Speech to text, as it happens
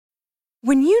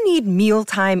When you need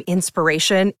mealtime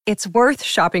inspiration, it's worth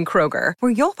shopping Kroger,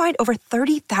 where you'll find over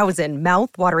 30,000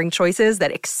 mouth-watering choices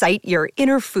that excite your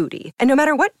inner foodie. And no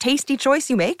matter what tasty choice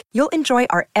you make, you'll enjoy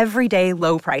our everyday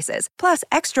low prices, plus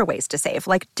extra ways to save,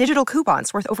 like digital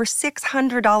coupons worth over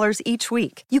 $600 each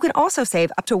week. You can also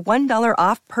save up to $1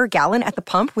 off per gallon at the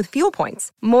pump with fuel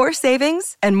points. More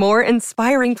savings and more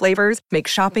inspiring flavors make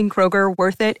shopping Kroger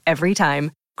worth it every time.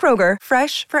 Kroger,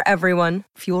 fresh for everyone.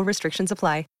 Fuel restrictions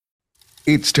apply.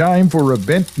 It's time for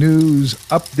Event News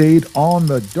Update on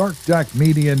the Dark Duck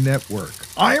Media Network.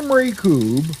 I'm Ray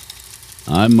Koob.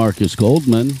 I'm Marcus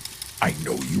Goldman. I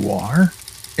know you are.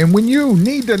 And when you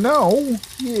need to know,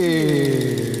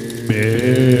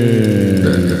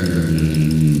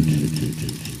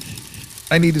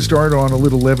 I need to start on a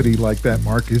little levity like that,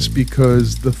 Marcus,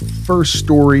 because the first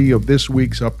story of this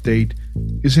week's update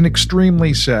is an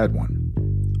extremely sad one.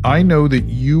 I know that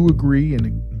you agree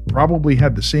and probably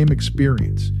had the same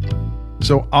experience.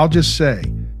 So I'll just say,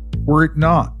 were it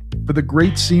not for the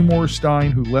great Seymour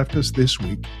Stein who left us this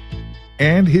week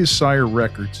and his Sire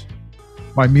Records,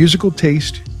 my musical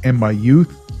taste and my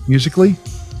youth musically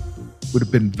would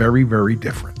have been very, very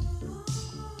different.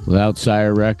 Without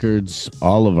Sire Records,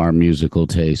 all of our musical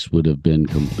tastes would have been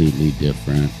completely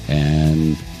different.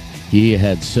 And he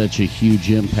had such a huge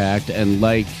impact. And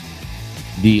like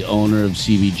the owner of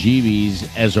CBGB's,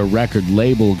 as a record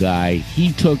label guy,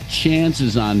 he took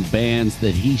chances on bands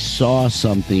that he saw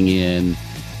something in.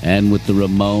 And with the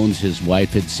Ramones, his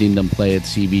wife had seen them play at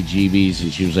CBGB's,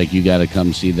 and she was like, you got to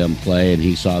come see them play. And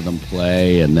he saw them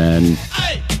play, and then...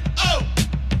 Aye, oh,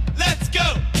 let's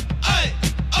go. Aye,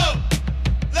 oh,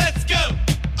 let's go.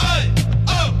 Aye,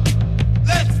 oh,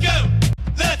 let's go.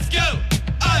 Let's go.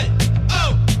 Aye,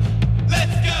 oh,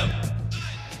 let's go.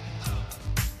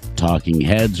 Talking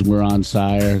Heads were on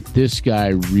Sire. This guy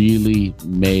really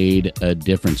made a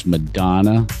difference.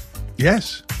 Madonna.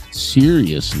 Yes.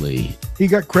 Seriously. He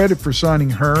got credit for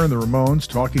signing her and the Ramones,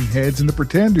 Talking Heads, and the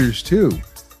Pretenders, too.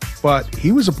 But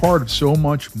he was a part of so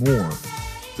much more.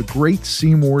 The great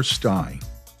Seymour Stein.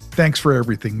 Thanks for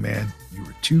everything, man. You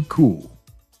were too cool.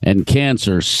 And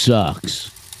cancer sucks.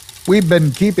 We've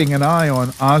been keeping an eye on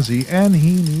Ozzy, and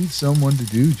he needs someone to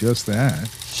do just that.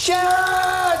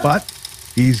 Sharon! But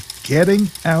he's getting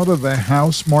out of the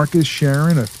house. Marcus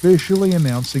Sharon officially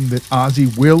announcing that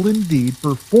Ozzy will indeed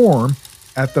perform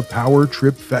at the Power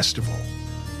Trip Festival.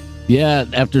 Yeah,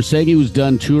 after saying he was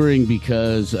done touring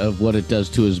because of what it does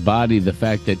to his body, the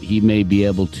fact that he may be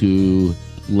able to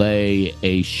play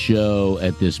a show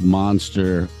at this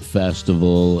monster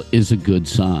festival is a good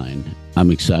sign.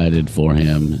 I'm excited for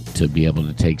him to be able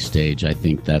to take stage. I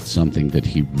think that's something that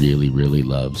he really, really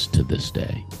loves to this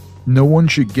day. No one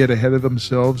should get ahead of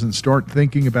themselves and start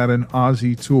thinking about an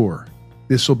Ozzy tour.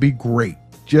 This will be great,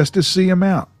 just to see him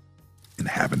out and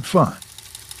having fun.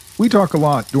 We talk a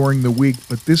lot during the week,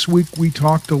 but this week we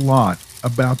talked a lot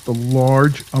about the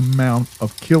large amount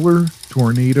of killer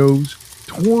tornadoes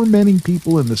tormenting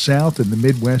people in the South and the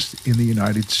Midwest in the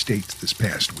United States this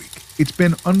past week. It's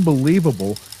been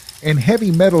unbelievable, and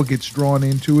heavy metal gets drawn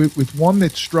into it with one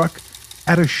that struck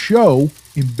at a show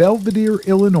in Belvedere,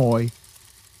 Illinois.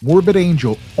 Morbid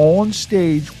Angel on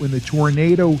stage when the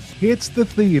tornado hits the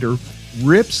theater,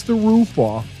 rips the roof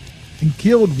off, and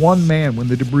killed one man when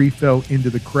the debris fell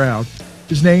into the crowd.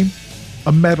 His name?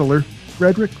 A metaler,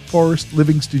 Frederick Forrest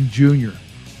Livingston Jr.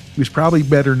 He was probably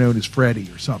better known as Freddie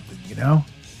or something, you know?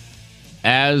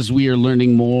 As we are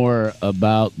learning more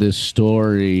about this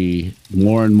story,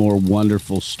 more and more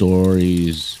wonderful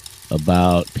stories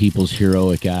about people's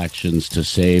heroic actions to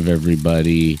save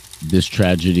everybody, this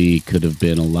tragedy could have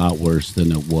been a lot worse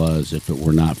than it was if it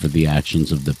were not for the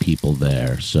actions of the people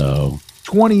there. So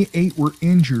 28 were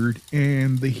injured,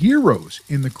 and the heroes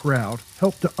in the crowd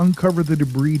helped to uncover the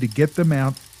debris to get them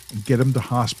out and get them to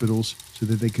hospitals so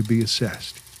that they could be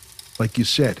assessed. Like you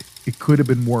said, it could have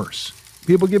been worse.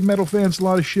 People give metal fans a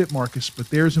lot of shit, Marcus, but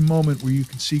there's a moment where you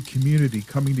can see community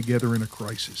coming together in a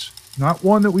crisis. Not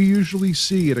one that we usually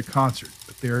see at a concert,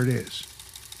 but there it is.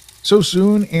 So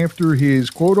soon after his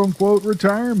quote-unquote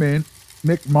retirement,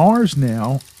 Mick Mars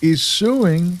now is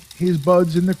suing his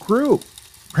buds in the crew.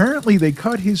 Apparently, they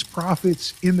cut his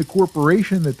profits in the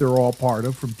corporation that they're all part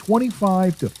of from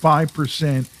 25 to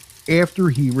 5% after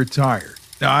he retired.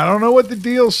 Now, I don't know what the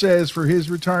deal says for his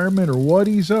retirement or what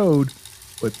he's owed,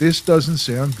 but this doesn't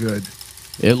sound good.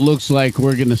 it looks like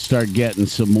we're going to start getting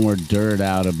some more dirt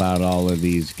out about all of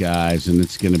these guys, and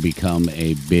it's going to become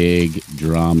a big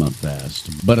drama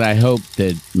fest. But I hope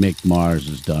that Mick Mars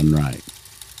is done right.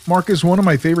 Marcus, one of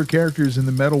my favorite characters in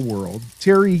the metal world,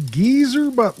 Terry Geezer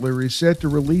Butler, is set to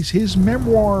release his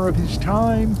memoir of his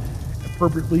time at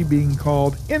appropriately being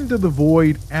called Into the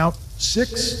Void out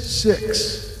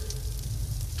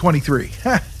 6/6/23.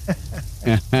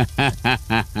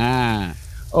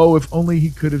 Oh, if only he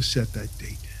could have set that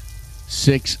date.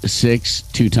 6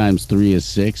 2 times 3 is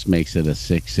 6, makes it a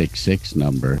 666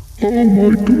 number. Oh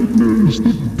my goodness,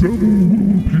 the devil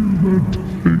will appear that day.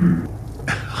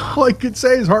 All I could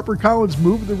say is HarperCollins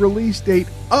moved the release date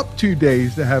up 2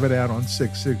 days to have it out on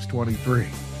 6/6/23.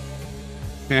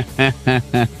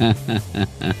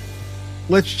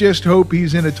 Let's just hope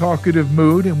he's in a talkative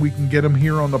mood and we can get him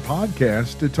here on the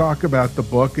podcast to talk about the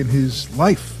book and his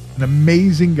life. An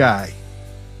amazing guy.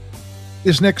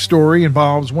 This next story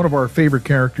involves one of our favorite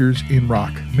characters in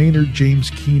rock, Maynard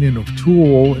James Keenan of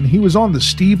Tool, and he was on the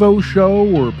Steve-O show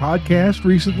or podcast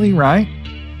recently, right?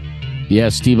 Yeah,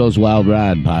 Steve-O's Wild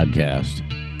Ride podcast.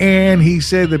 And he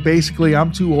said that basically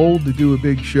I'm too old to do a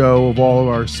big show of all of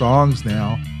our songs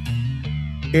now.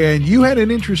 And you had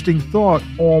an interesting thought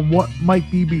on what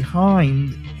might be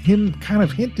behind him kind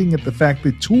of hinting at the fact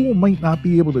that Tool might not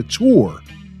be able to tour.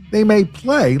 They may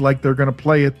play like they're going to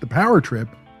play at the Power Trip,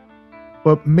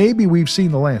 but maybe we've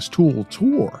seen the last Tool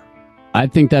tour. I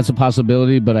think that's a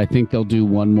possibility, but I think they'll do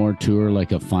one more tour,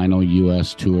 like a final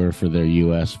U.S. tour for their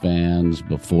U.S. fans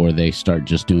before they start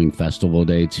just doing festival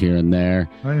dates here and there.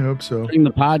 I hope so. During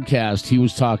the podcast, he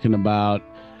was talking about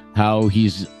how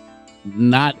he's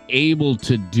not able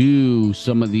to do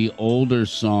some of the older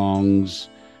songs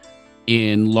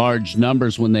in large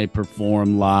numbers when they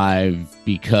perform live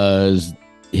because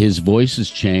his voice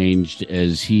has changed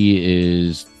as he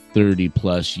is 30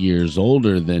 plus years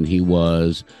older than he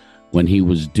was when he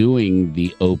was doing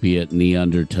the Opiate and the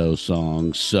Undertow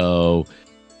songs. So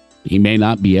he may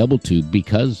not be able to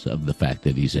because of the fact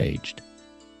that he's aged.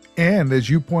 And as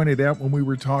you pointed out when we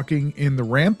were talking in the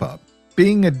ramp up,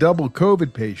 being a double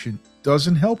COVID patient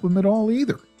doesn't help him at all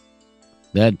either.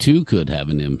 That too could have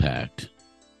an impact.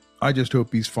 I just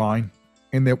hope he's fine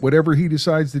and that whatever he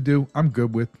decides to do, I'm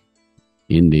good with.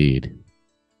 Indeed.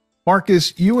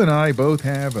 Marcus, you and I both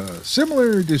have a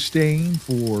similar disdain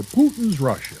for Putin's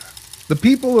Russia. The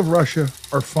people of Russia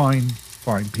are fine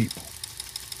people.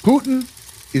 Putin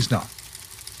is not.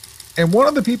 And one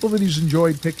of the people that he's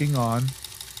enjoyed picking on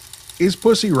is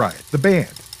Pussy Riot, the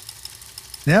band.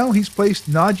 Now he's placed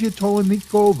Nadia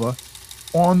Tolonikova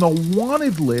on the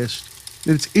wanted list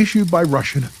that's issued by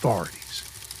Russian authorities.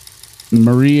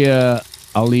 Maria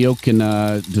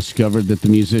Alyokina discovered that the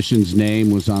musician's name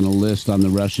was on a list on the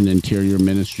Russian Interior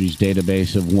Ministry's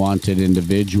database of wanted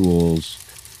individuals.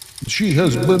 She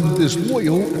has been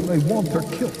disloyal and they want her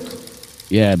killed.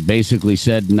 Yeah, basically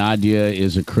said Nadia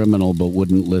is a criminal but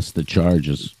wouldn't list the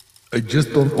charges. I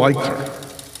just don't like her.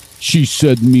 She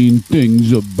said mean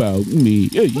things about me.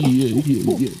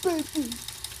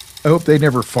 I hope they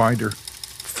never find her.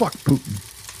 Fuck Putin.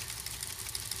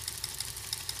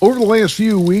 Over the last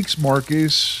few weeks,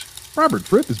 Marcus, Robert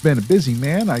Fripp has been a busy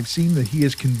man. I've seen that he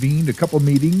has convened a couple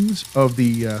meetings of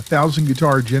the 1,000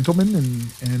 Guitar Gentlemen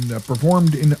and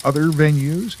performed in other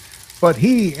venues. But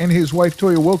he and his wife,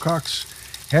 Toya Wilcox,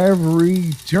 have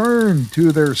returned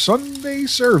to their Sunday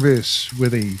service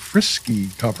with a frisky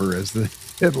cover, as the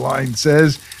headline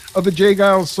says, of the J.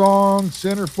 Giles song,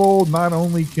 Centerfold. Not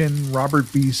only can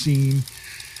Robert be seen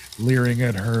leering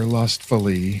at her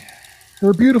lustfully,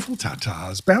 her beautiful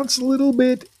tatas bounce a little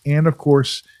bit, and of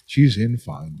course, she's in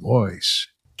fine voice.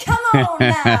 Come on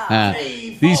now!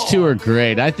 These two are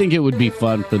great. I think it would be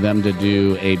fun for them to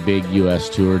do a big U.S.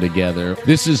 tour together.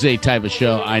 This is a type of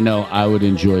show I know I would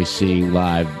enjoy seeing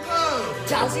live.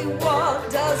 Does he walk?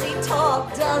 Does he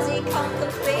talk? Does he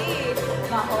contemplate?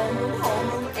 My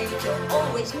homeroom angel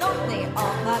always knocked me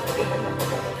on my feet.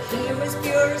 He was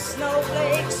pure as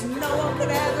snowflakes, no one could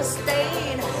ever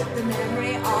stain. The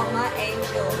memory of my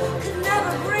angel could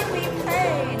never bring me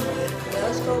pain.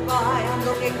 Years go by, I'm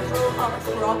looking through a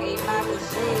froggy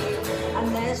magazine,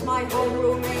 and there's my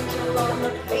homeroom angel on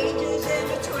the pages in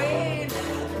between.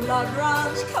 Blood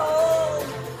runs cold,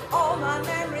 all my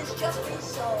memories just be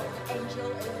sold.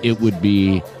 Angel is It would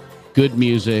be good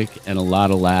music and a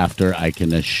lot of laughter, I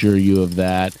can assure you of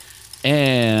that.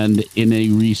 And in a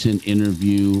recent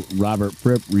interview, Robert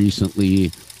Fripp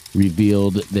recently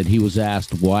revealed that he was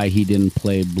asked why he didn't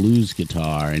play blues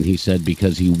guitar, and he said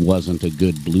because he wasn't a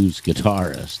good blues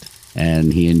guitarist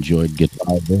and he enjoyed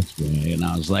guitar this way. And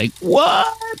I was like,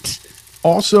 what?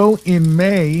 Also in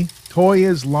May,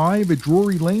 Toya's Live at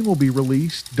Drury Lane will be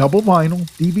released, double vinyl,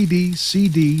 DVD,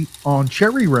 CD on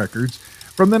Cherry Records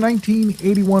from the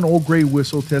 1981 Old Grey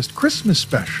Whistle Test Christmas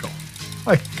special.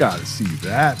 I gotta see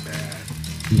that, man.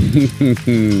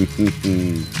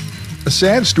 A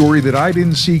sad story that I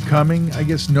didn't see coming. I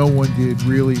guess no one did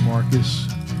really, Marcus.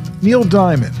 Neil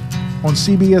Diamond, on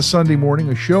CBS Sunday Morning,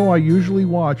 a show I usually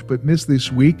watch but missed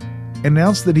this week,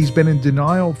 announced that he's been in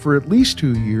denial for at least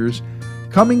 2 years,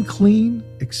 coming clean,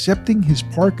 accepting his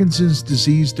Parkinson's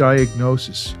disease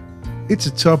diagnosis. It's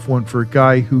a tough one for a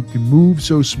guy who can move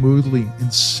so smoothly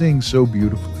and sing so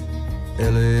beautifully.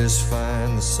 LA is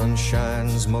fine, the sun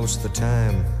shines most of the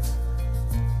time,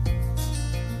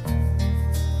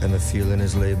 and the feeling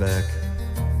is laid back.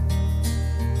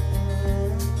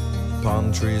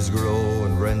 Palm trees grow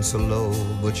and rents are low,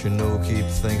 but keep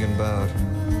thinking about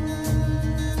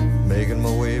making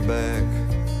my way back.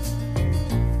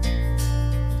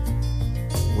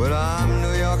 Well, I'm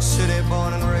New York City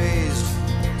born and raised,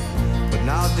 but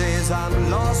nowadays I'm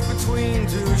lost between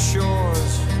two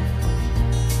shores.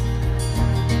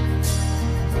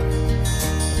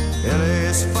 LA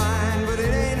is fine, but it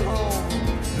ain't home.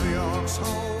 New York's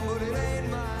home, but it ain't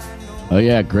mine. Oh,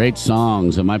 yeah, great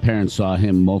songs. And my parents saw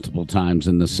him multiple times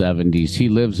in the 70s. He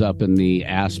lives up in the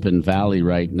Aspen Valley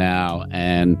right now.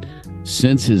 And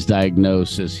since his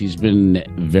diagnosis, he's been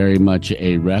very much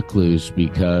a recluse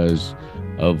because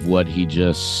of what he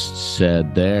just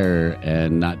said there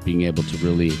and not being able to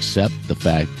really accept the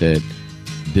fact that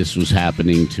this was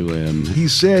happening to him. He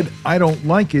said, I don't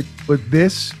like it, but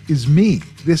this is me.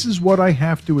 This is what I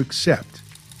have to accept.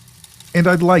 And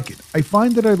I like it. I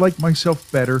find that I like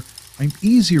myself better. I'm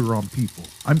easier on people.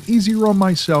 I'm easier on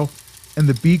myself. And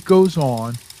the beat goes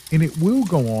on, and it will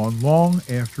go on long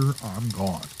after I'm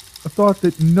gone. A thought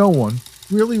that no one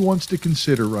really wants to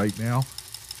consider right now.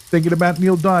 Thinking about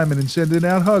Neil Diamond and sending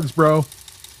out hugs, bro.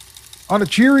 On a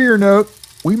cheerier note,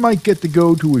 we might get to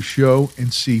go to a show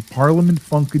and see Parliament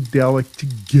Funkadelic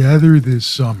together this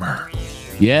summer.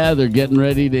 Yeah, they're getting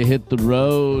ready to hit the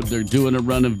road. They're doing a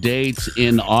run of dates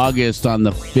in August. On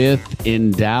the 5th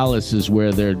in Dallas is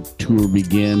where their tour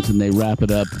begins, and they wrap it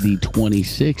up the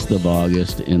 26th of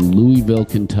August in Louisville,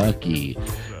 Kentucky.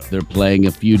 They're playing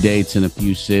a few dates in a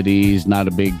few cities. Not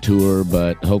a big tour,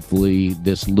 but hopefully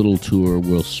this little tour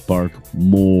will spark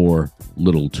more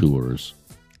little tours.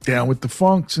 Down with the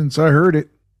funk since I heard it.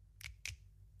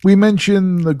 We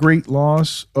mentioned the great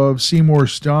loss of Seymour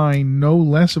Stein. No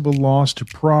less of a loss to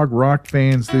prog rock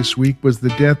fans this week was the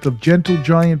death of Gentle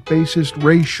Giant bassist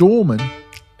Ray Schulman,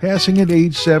 passing at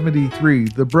age 73,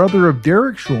 the brother of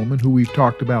Derek Schulman, who we've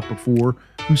talked about before,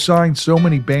 who signed so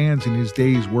many bands in his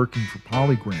days working for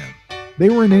Polygram. They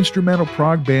were an instrumental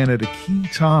prog band at a key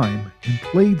time and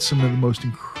played some of the most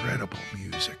incredible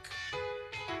music.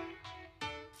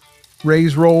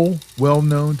 Ray's role, well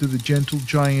known to the Gentle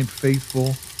Giant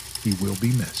faithful, he will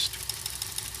be missed.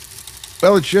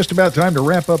 Well, it's just about time to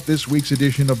wrap up this week's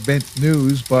edition of Bent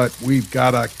News, but we've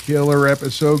got a killer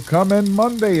episode coming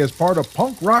Monday as part of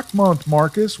Punk Rock Month.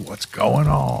 Marcus, what's going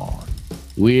on?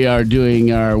 We are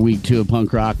doing our week 2 of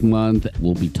Punk Rock Month.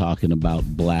 We'll be talking about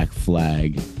Black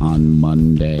Flag on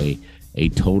Monday. A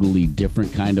totally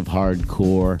different kind of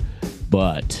hardcore,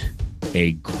 but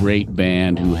a great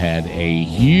band who had a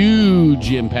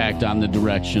huge impact on the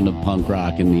direction of punk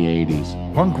rock in the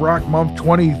 80s. Punk Rock Month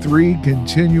 23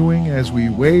 continuing as we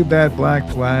wave that black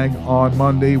flag on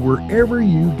Monday wherever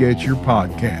you get your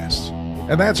podcasts.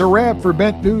 And that's a wrap for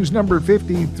Bent News number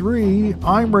 53.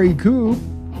 I'm Ray Coop.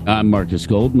 I'm Marcus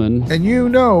Goldman. And you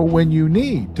know when you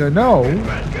need to know.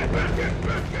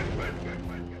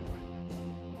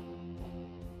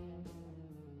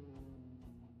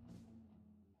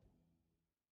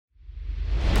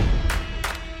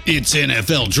 It's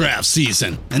NFL draft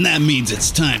season, and that means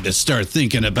it's time to start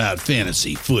thinking about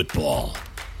fantasy football.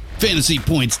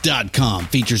 FantasyPoints.com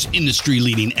features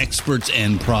industry-leading experts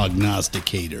and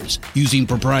prognosticators using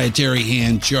proprietary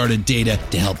hand-charted data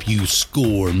to help you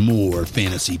score more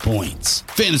fantasy points.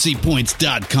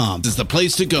 FantasyPoints.com is the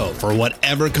place to go for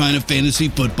whatever kind of fantasy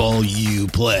football you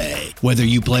play. Whether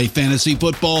you play fantasy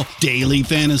football, daily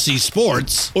fantasy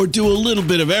sports, or do a little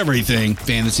bit of everything,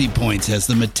 Fantasy Points has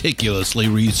the meticulously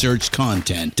researched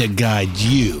content to guide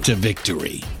you to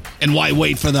victory. And why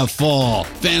wait for the fall?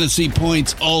 Fantasy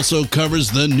Points also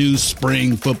covers the new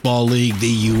spring football league,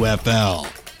 the UFL.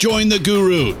 Join the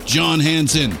guru, John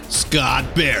Hansen,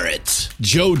 Scott Barrett,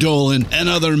 Joe Dolan, and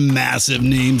other massive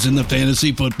names in the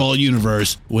fantasy football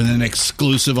universe with an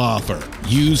exclusive offer.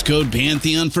 Use code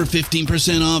Pantheon for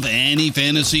 15% off any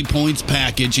Fantasy Points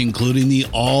package, including the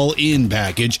all-in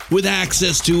package, with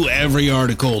access to every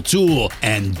article, tool,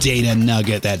 and data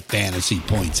nugget that Fantasy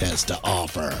Points has to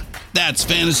offer. That's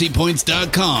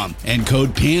FantasyPoints.com and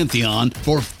code Pantheon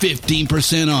for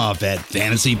 15% off at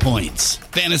Fantasy Points.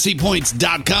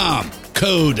 FantasyPoints.com,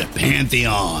 code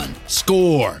Pantheon.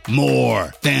 Score more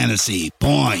fantasy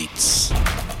points.